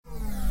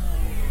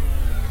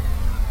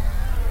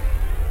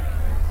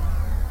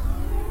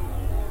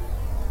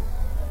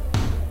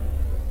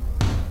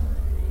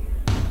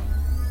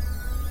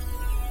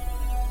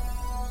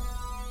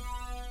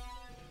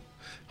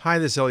Hi,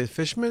 this is Elliot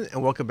Fishman,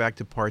 and welcome back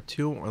to part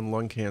 2 on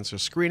lung cancer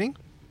screening.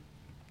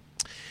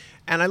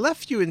 And I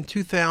left you in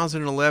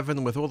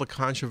 2011 with all the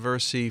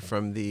controversy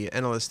from the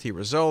NLST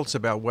results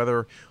about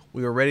whether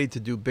we were ready to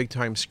do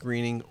big-time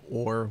screening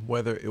or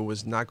whether it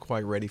was not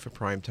quite ready for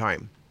prime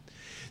time.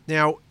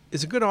 Now,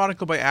 it's a good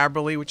article by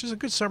Aberle, which is a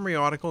good summary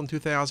article in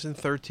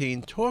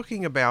 2013,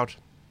 talking about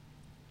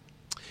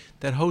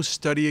that host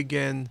study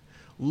again,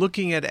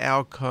 looking at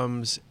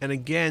outcomes, and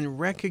again,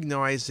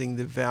 recognizing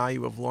the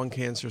value of lung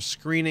cancer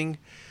screening.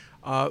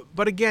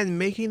 But again,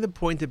 making the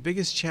point the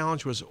biggest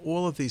challenge was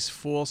all of these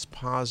false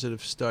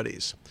positive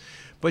studies.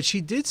 But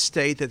she did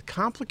state that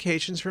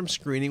complications from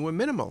screening were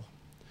minimal.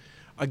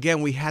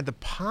 Again, we had the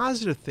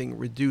positive thing,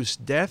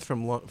 reduced death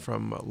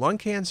from lung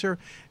cancer,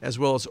 as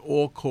well as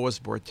all-cause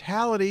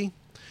mortality,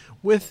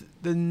 with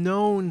the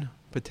known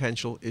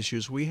potential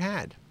issues we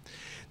had.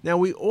 Now,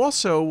 we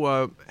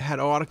also had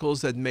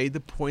articles that made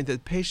the point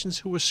that patients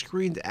who were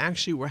screened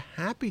actually were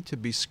happy to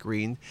be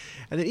screened,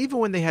 and that even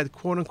when they had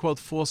quote-unquote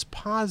false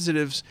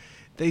positives,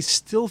 they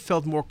still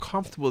felt more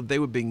comfortable that they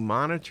were being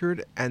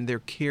monitored and their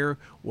care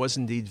was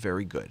indeed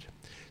very good.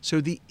 So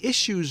the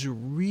issues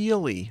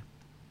really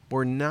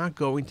were not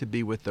going to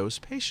be with those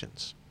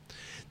patients.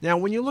 Now,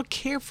 when you look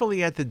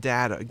carefully at the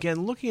data,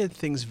 again, looking at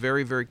things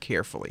very, very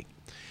carefully,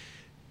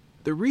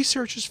 the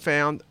researchers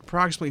found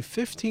approximately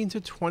 15 to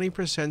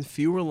 20%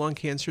 fewer lung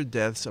cancer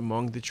deaths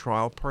among the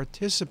trial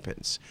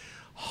participants.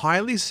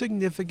 Highly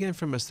significant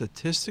from a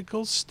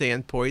statistical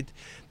standpoint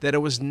that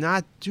it was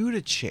not due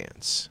to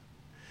chance.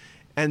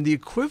 And the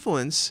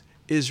equivalence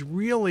is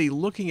really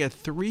looking at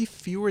 3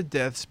 fewer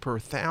deaths per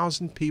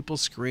 1,000 people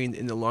screened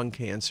in the lung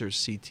cancer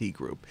CT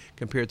group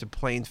compared to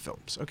plain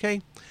films.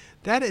 Okay?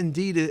 That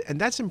indeed, and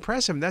that's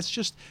impressive. That's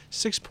just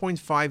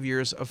 6.5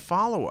 years of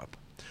follow-up.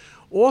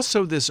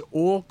 Also, this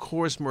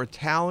all-cause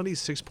mortality,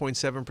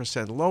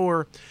 6.7%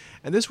 lower,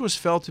 and this was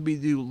felt to be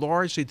due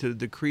largely to the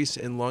decrease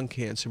in lung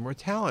cancer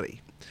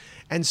mortality.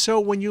 And so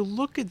when you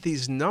look at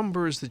these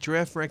numbers, the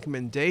draft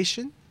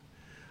recommendation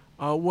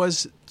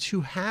was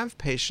to have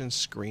patients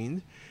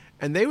screened,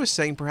 and they were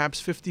saying perhaps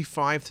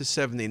 55 to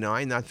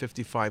 79, not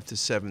 55 to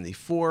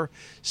 74,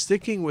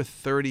 sticking with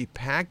 30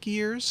 pack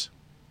years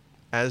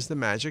as the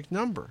magic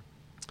number.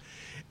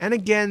 And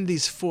again,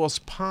 these false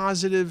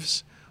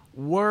positives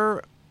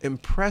were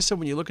impressive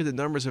when you look at the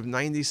numbers of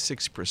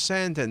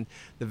 96%, and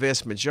the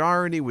vast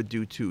majority were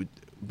due to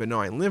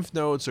benign lymph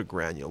nodes or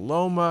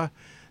granuloma.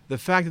 The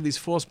fact that these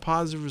false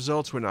positive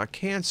results were not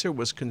cancer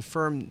was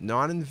confirmed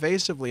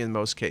non-invasively in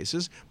most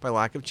cases by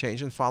lack of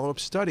change in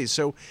follow-up studies.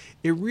 So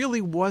it really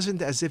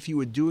wasn't as if you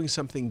were doing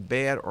something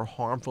bad or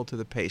harmful to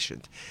the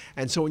patient.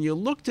 And so when you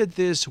looked at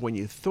this, when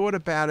you thought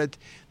about it,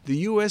 the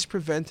U.S.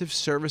 Preventive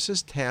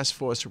Services Task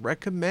Force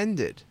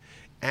recommended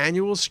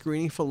annual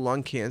screening for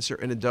lung cancer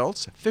in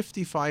adults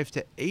 55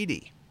 to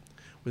 80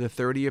 with a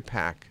 30-year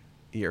pack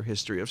year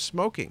history of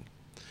smoking.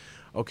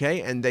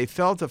 Okay, and they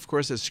felt, of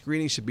course, that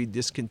screening should be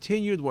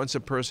discontinued once a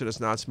person has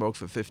not smoked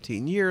for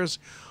 15 years,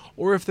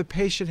 or if the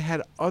patient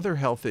had other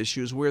health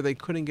issues where they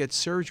couldn't get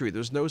surgery.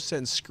 There's no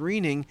sense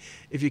screening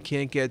if you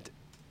can't get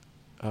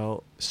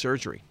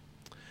surgery.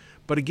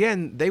 But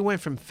again, they went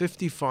from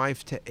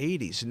 55 to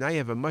 80, so now you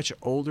have a much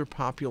older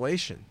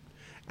population.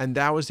 And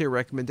that was their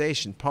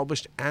recommendation,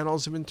 published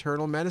Annals of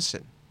Internal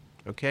Medicine.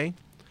 Okay?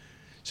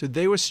 So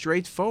they were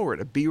straightforward,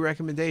 a B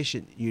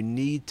recommendation. You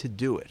need to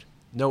do it.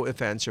 No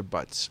ifs, ands, or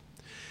buts.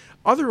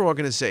 Other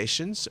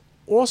organizations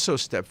also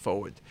stepped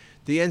forward.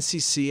 The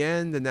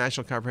NCCN, the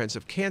National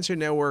Comprehensive Cancer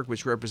Network,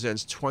 which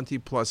represents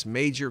 20-plus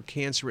major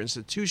cancer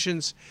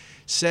institutions,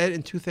 said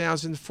in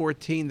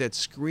 2014 that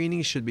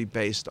screening should be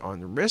based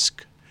on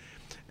risk.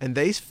 And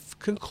they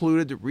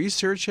concluded that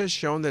research has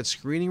shown that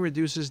screening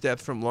reduces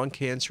death from lung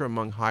cancer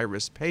among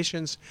high-risk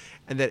patients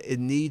and that it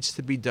needs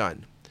to be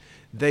done.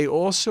 They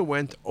also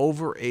went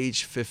over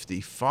age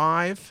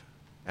 55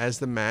 as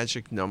the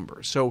magic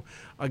number. So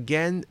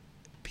again,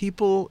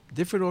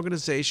 different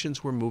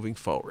organizations were moving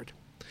forward.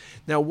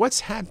 Now,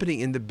 what's happening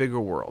in the bigger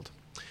world?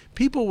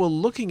 People were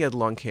looking at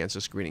lung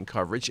cancer screening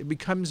coverage. It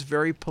becomes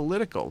very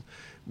political.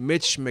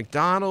 Mitch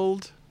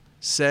McDonald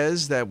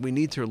says that we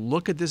need to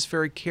look at this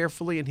very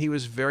carefully, and he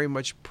was very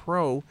much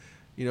pro,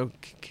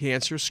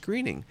 cancer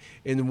screening.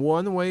 In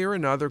one way or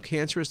another,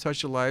 cancer has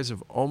touched the lives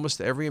of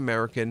almost every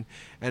American,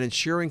 and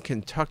ensuring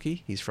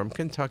Kentucky, he's from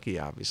Kentucky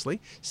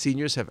obviously,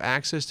 seniors have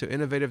access to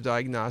innovative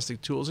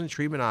diagnostic tools and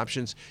treatment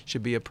options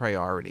should be a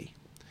priority.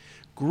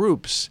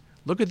 Groups,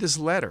 look at this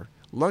letter.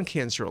 Lung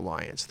Cancer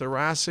Alliance,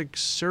 Thoracic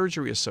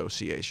Surgery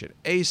Association,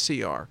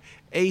 ACR,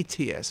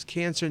 ATS,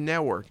 Cancer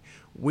Network.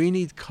 We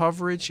need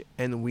coverage,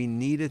 and we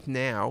need it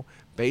now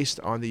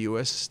based on the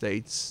United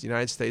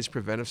States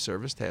Preventive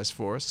Service Task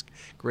Force,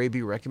 Grade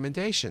B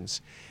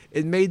recommendations.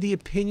 It made the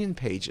opinion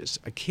pages,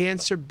 a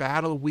cancer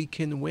battle we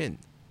can win.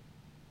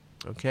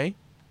 Okay?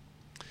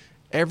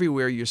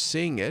 Everywhere you're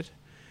seeing it.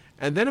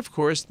 And then, of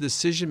course, the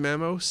decision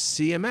memo,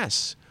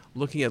 CMS,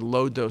 looking at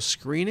low-dose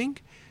screening.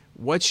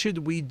 What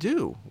should we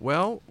do?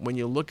 Well, when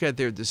you look at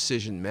their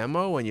decision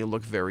memo and you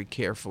look very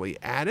carefully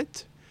at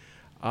it,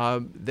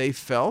 They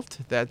felt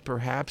that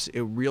perhaps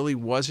it really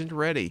wasn't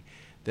ready,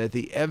 that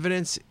the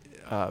evidence,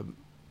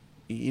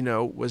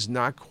 was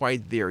not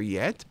quite there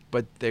yet,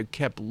 but they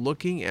kept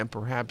looking and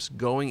perhaps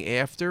going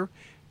after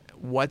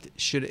what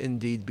should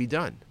indeed be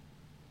done.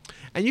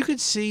 And you could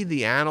see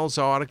the Annals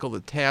article, the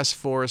task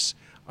force,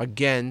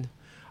 again,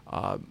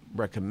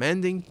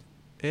 recommending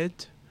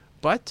it,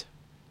 but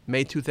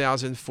May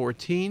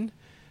 2014,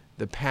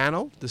 the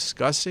panel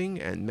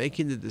discussing and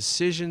making the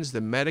decisions,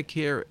 the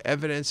Medicare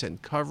Evidence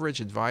and Coverage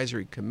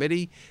Advisory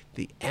Committee,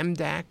 the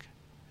MDAC,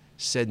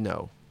 said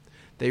no.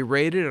 They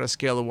rated it on a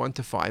scale of 1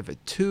 to 5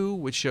 at 2,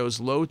 which shows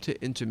low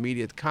to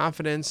intermediate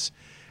confidence,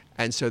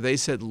 and so they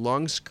said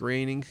lung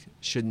screening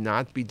should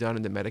not be done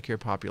in the Medicare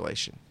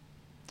population.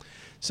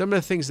 Some of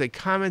the things they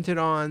commented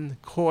on: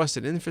 cost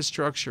and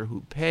infrastructure,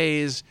 who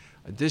pays,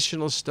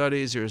 additional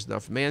studies, there's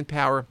enough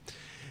manpower.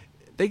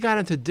 They got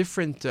into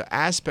different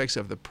aspects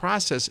of the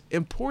process,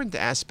 important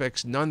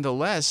aspects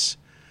nonetheless,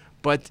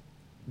 but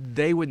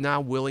they were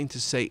not willing to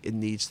say it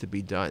needs to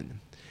be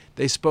done.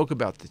 They spoke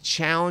about the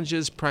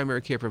challenges.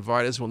 Primary care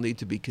providers will need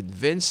to be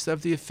convinced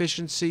of the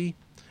efficiency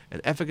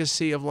and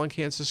efficacy of lung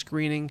cancer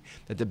screening,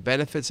 that the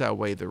benefits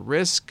outweigh the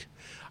risk.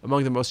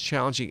 Among the most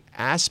challenging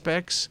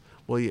aspects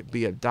will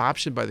be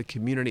adoption by the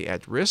community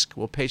at risk.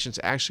 Will patients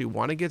actually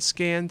want to get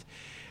scanned?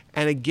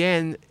 And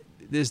again,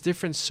 there's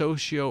different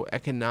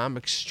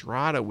socioeconomic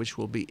strata which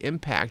will be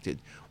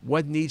impacted.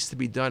 What needs to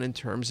be done in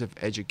terms of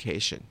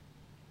education?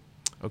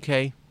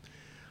 Okay?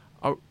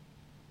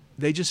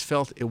 They just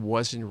felt it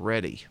wasn't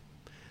ready.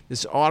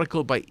 This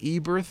article by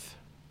Eberth,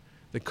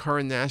 The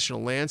Current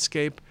National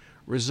Landscape,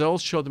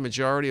 results show the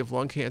majority of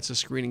lung cancer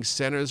screening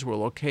centers were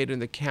located in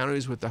the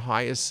counties with the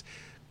highest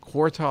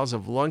quartiles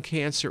of lung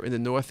cancer in the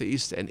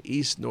Northeast and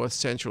East North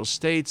Central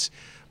states,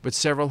 but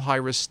several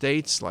high-risk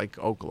states like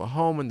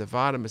Oklahoma,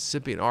 Nevada,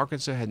 Mississippi, and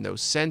Arkansas had no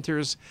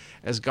centers.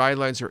 As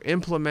guidelines are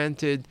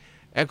implemented,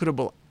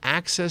 equitable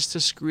access to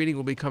screening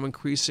will become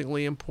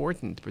increasingly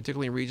important,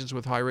 particularly in regions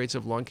with high rates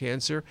of lung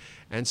cancer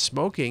and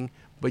smoking,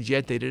 but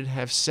yet they didn't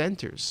have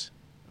centers.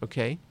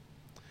 Okay?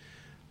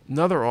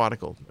 Another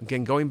article,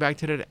 again going back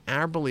to that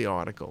Aberle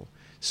article,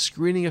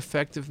 screening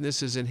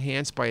effectiveness is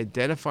enhanced by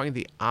identifying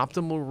the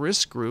optimal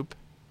risk group,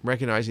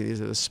 recognizing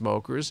these are the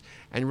smokers,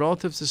 and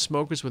relative to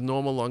smokers with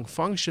normal lung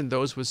function,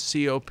 those with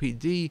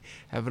COPD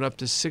have an up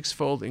to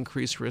 6-fold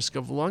increased risk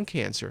of lung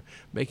cancer,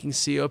 making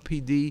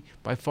COPD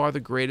by far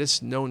the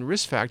greatest known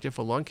risk factor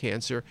for lung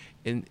cancer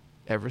in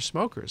ever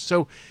smokers.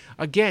 So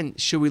again,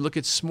 should we look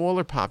at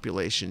smaller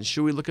populations?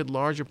 Should we look at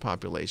larger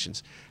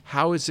populations?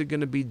 How is it going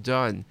to be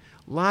done?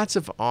 Lots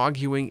of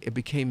arguing. It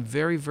became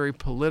very, very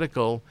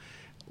political.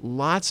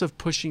 Lots of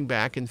pushing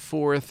back and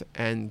forth.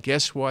 And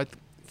guess what?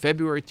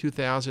 February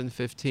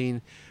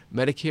 2015,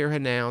 Medicare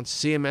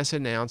announced, CMS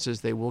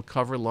announces they will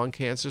cover lung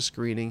cancer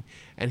screening.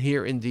 And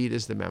here indeed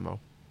is the memo.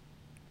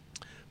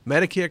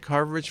 Medicare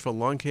coverage for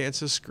lung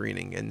cancer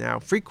screening, and now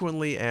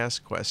frequently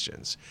asked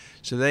questions.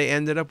 So they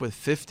ended up with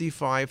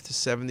 55 to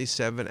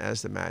 77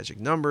 as the magic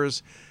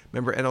numbers.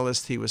 Remember,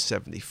 NLST was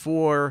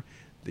 74.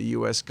 The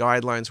U.S.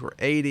 guidelines were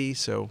 80,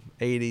 so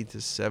 80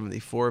 to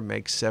 74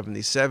 makes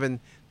 77.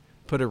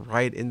 Put it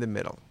right in the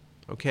middle,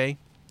 okay?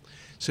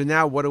 So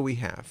now what do we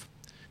have?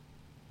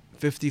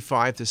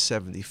 55 to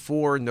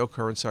 74, no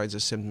current signs or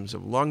symptoms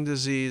of lung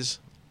disease,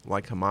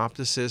 like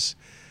hemoptysis,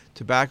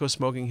 tobacco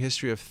smoking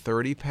history of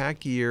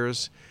 30-pack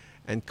years,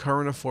 and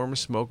current or former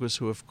smokers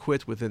who have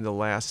quit within the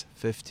last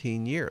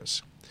 15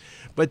 years.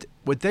 But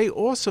what they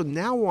also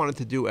now wanted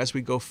to do as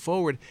we go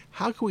forward,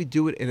 how can we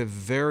do it in a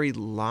very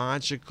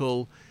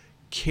logical,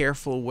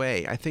 careful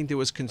way? I think there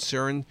was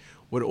concern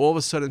would all of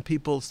a sudden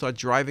people start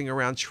driving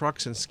around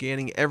trucks and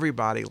scanning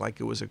everybody like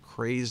it was a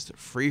crazed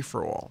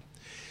free-for-all.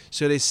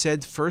 So they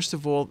said, first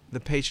of all, the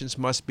patients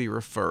must be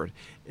referred.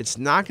 It's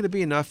not going to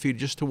be enough for you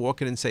just to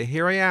walk in and say,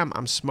 here I am,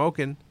 I'm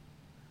smoking.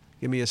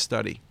 Give me a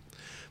study.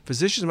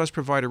 Physicians must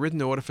provide a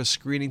written order for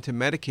screening to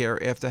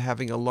Medicare after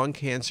having a lung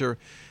cancer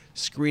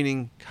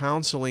screening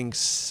counseling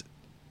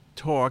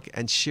talk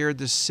and shared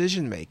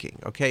decision making.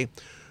 Okay,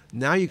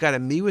 now you got to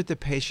meet with the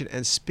patient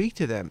and speak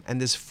to them,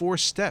 and there's 4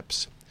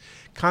 steps.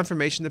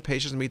 Confirmation the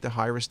patients meet the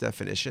high-risk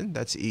definition.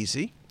 That's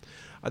easy.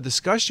 A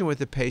discussion with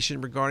the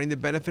patient regarding the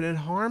benefit and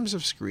harms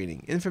of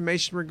screening,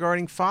 information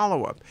regarding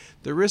follow-up,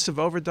 the risk of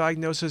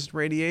overdiagnosis and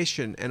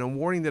radiation, and a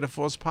warning that a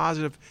false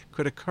positive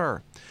could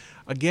occur.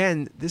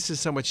 Again, this is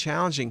somewhat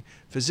challenging.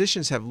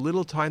 Physicians have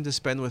little time to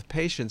spend with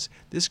patients.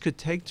 This could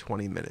take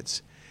 20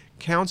 minutes.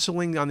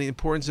 Counseling on the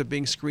importance of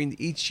being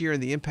screened each year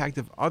and the impact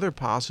of other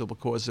possible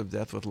causes of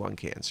death with lung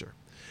cancer.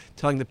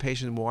 Telling the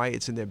patient why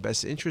it's in their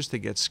best interest to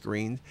get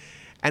screened.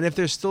 And if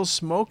they're still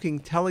smoking,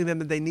 telling them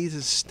that they need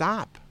to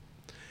stop.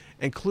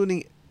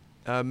 Including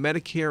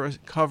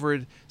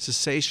Medicare-covered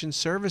cessation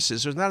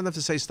services. There's not enough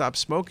to say stop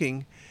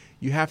smoking.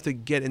 You have to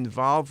get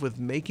involved with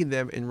making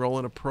them enroll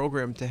in a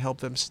program to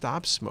help them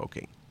stop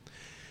smoking.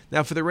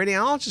 Now, for the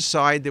radiologist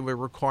side, there were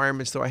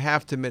requirements, though I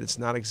have to admit it's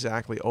not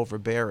exactly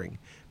overbearing.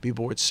 Be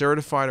board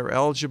certified or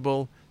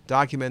eligible,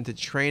 documented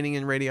training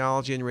in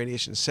radiology and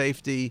radiation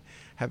safety,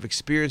 have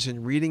experience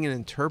in reading and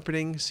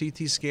interpreting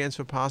CT scans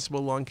for possible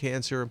lung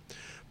cancer,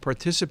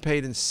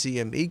 participate in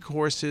CME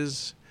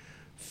courses,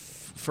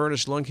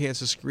 furnish lung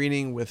cancer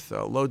screening with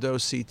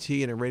low-dose CT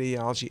in a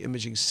radiology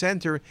imaging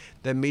center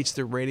that meets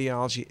the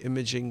radiology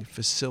imaging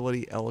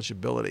facility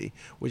eligibility,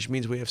 which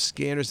means we have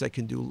scanners that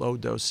can do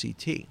low-dose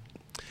CT.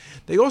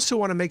 They also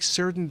want to make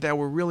certain that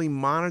we're really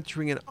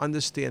monitoring and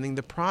understanding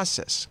the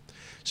process.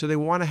 So they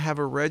want to have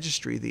a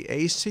registry. The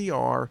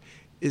ACR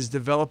is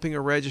developing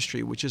a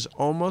registry which is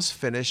almost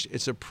finished.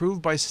 It's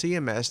approved by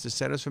CMS, the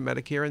Centers for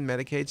Medicare and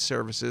Medicaid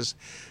Services,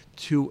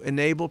 to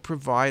enable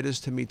providers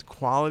to meet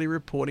quality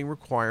reporting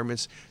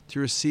requirements to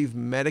receive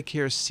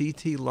Medicare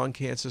CT lung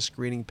cancer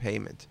screening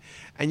payment.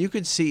 And you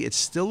can see it's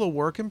still a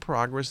work in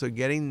progress. They're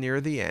getting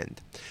near the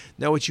end.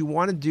 Now what you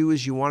want to do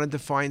is you want to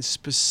define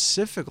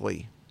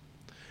specifically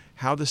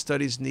how the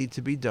studies need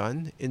to be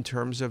done in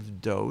terms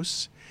of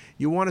dose.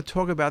 You want to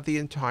talk about the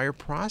entire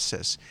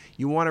process.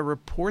 You want to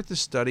report the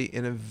study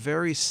in a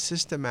very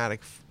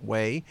systematic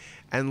way,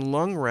 and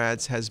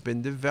LungRads has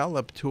been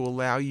developed to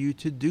allow you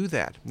to do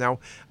that. Now,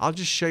 I'll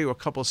just show you a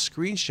couple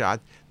screenshots.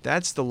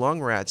 That's the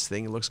LungRads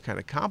thing. It looks kind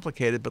of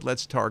complicated, but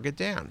let's target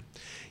down.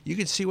 You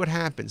can see what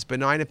happens.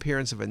 Benign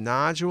appearance of a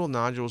nodule.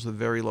 Nodules with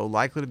very low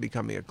likelihood of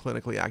becoming a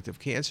clinically active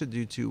cancer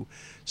due to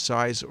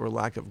size or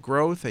lack of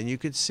growth. And you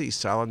can see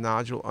solid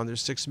nodule under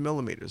 6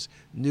 millimeters,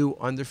 new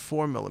under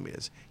 4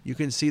 millimeters. You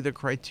can see the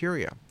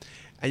criteria.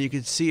 And you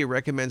can see it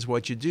recommends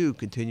what you do.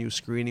 Continue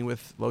screening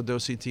with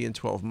low-dose CT in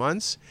 12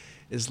 months.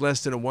 Is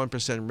less than a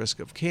 1%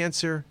 risk of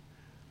cancer.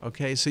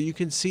 Okay, so you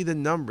can see the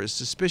numbers.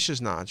 Suspicious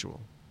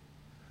nodule.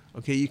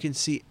 Okay, you can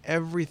see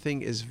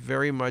everything is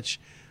very much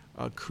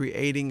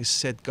creating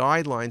set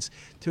guidelines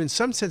to, in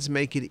some sense,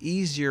 make it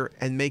easier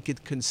and make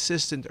it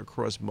consistent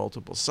across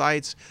multiple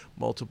sites,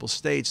 multiple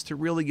states, to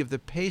really give the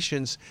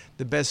patients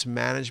the best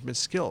management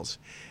skills.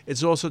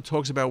 It also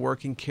talks about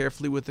working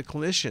carefully with the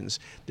clinicians.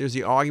 There's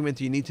the argument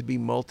that you need to be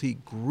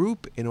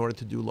multi-group in order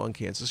to do lung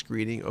cancer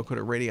screening, or could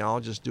a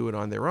radiologist do it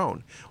on their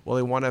own? Well,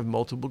 they want to have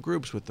multiple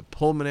groups with the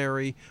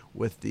pulmonary,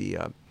 with the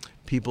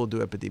people who do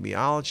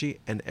epidemiology,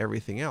 and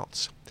everything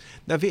else.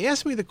 Now, if you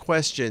ask me the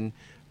question,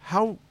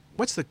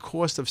 what's the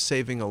cost of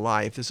saving a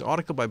life? This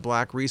article by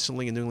Black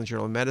recently in New England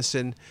Journal of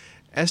Medicine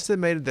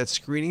estimated that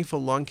screening for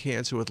lung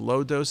cancer with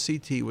low-dose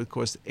CT would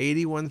cost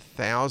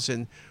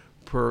 $81,000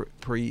 per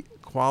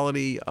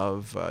quality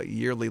of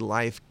yearly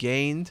life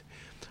gained.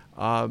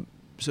 So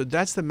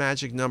that's the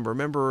magic number.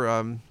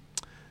 Remember,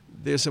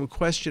 there's some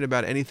question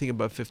about anything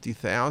above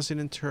 $50,000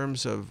 in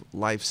terms of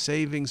life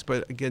savings,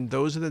 but again,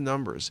 those are the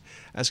numbers.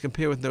 As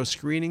compared with no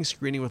screening,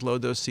 screening with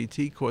low-dose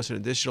CT costs an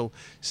additional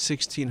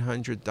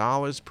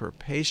 $1,600 per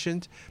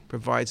patient,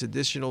 provides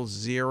additional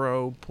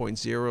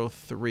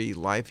 0.03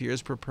 life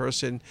years per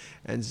person,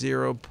 and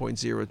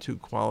 0.02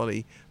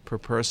 quality per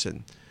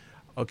person.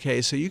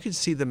 Okay, so you can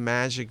see the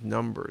magic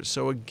numbers.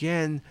 So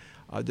again,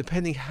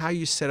 depending how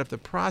you set up the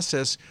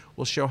process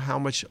will show how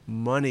much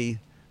money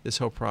this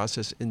whole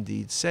process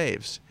indeed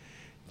saves.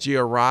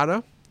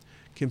 GeoRADA,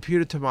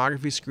 computed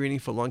tomography screening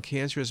for lung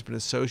cancer, has been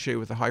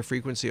associated with a high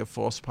frequency of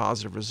false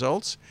positive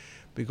results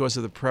because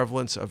of the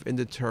prevalence of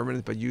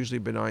indeterminate but usually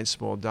benign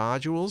small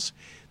nodules.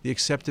 The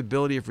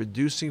acceptability of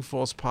reducing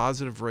false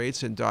positive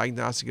rates in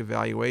diagnostic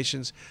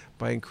evaluations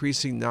by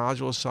increasing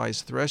nodule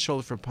size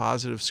threshold for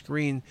positive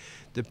screen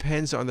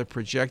depends on the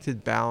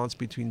projected balance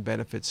between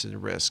benefits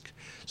and risk.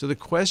 So the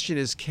question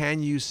is,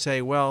 can you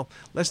say, well,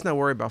 let's not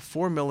worry about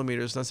 4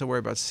 millimeters, let's not worry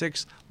about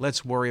 6,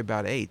 let's worry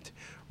about 8.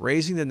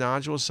 Raising the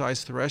nodule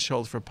size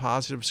threshold for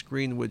positive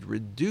screen would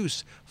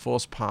reduce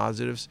false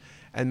positives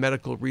and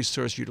medical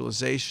resource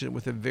utilization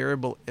with a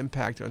variable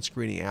impact on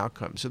screening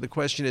outcomes. So the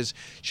question is,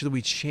 should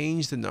we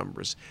change the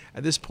numbers?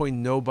 At this point,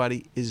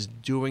 nobody is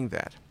doing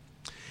that.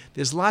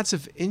 There's lots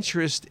of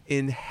interest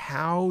in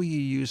how you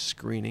use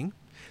screening.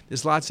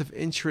 There's lots of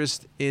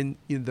interest in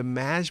the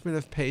management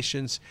of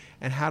patients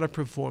and how to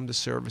perform the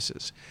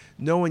services.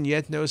 No one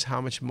yet knows how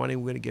much money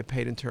we're going to get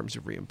paid in terms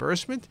of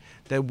reimbursement.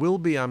 That will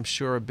be, I'm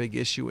sure, a big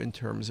issue in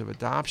terms of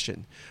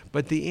adoption.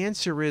 But the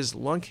answer is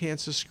lung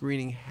cancer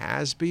screening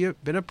has been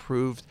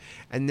approved,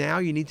 and now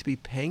you need to be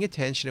paying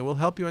attention. It will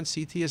help you on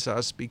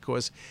CTisus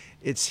because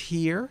it's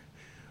here.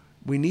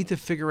 We need to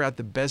figure out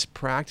the best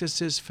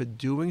practices for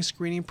doing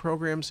screening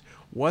programs,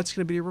 what's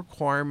going to be the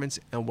requirements,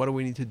 and what do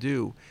we need to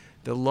do.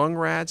 The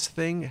LungRads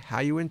thing,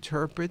 how you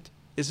interpret,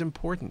 is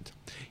important.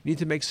 You need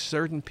to make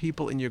certain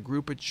people in your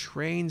group are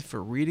trained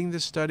for reading the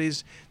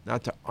studies,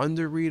 not to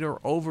underread or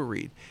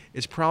overread.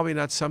 It's probably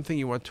not something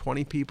you want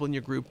 20 people in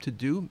your group to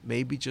do,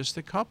 maybe just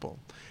a couple.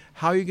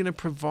 How are you going to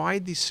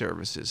provide these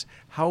services?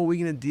 How are we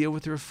going to deal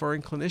with the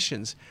referring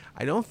clinicians?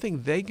 I don't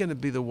think they're going to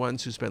be the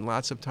ones who spend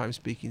lots of time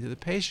speaking to the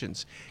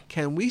patients.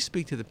 Can we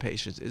speak to the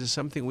patients? Is it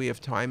something we have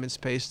time and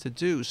space to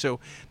do? So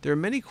there are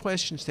many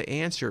questions to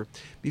answer.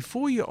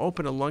 Before you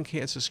open a lung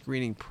cancer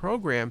screening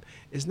program,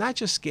 it's not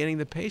just scanning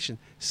the patient.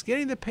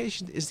 Scanning the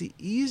patient is the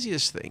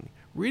easiest thing.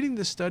 reading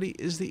the study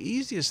is the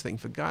easiest thing.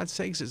 For God's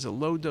sakes, it's a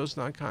low-dose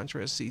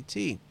non-contrast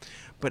CT.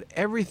 But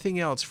everything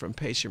else, from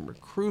patient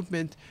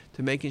recruitment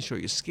to making sure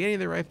you're scanning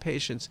the right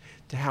patients,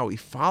 to how we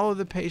follow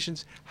the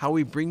patients, how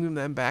we bring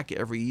them back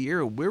every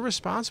year. We're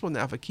responsible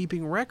now for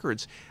keeping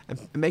records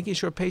and making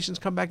sure patients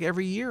come back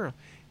every year.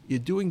 You're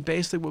doing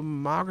basically what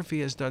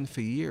mammography has done for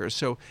years.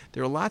 So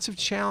there are lots of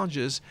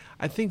challenges.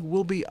 I think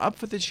we'll be up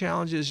for the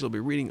challenges. You'll be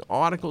reading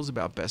articles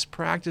about best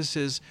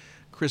practices.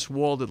 Chris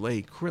Wald at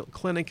Leahy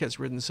Clinic has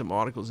written some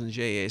articles in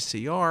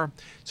JACR.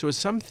 So it's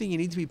something you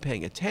need to be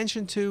paying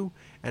attention to,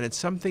 and it's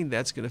something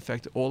that's going to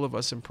affect all of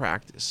us in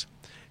practice.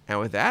 And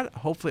with that,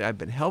 hopefully I've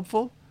been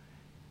helpful,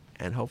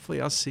 and hopefully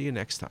I'll see you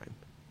next time.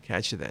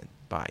 Catch you then.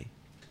 Bye.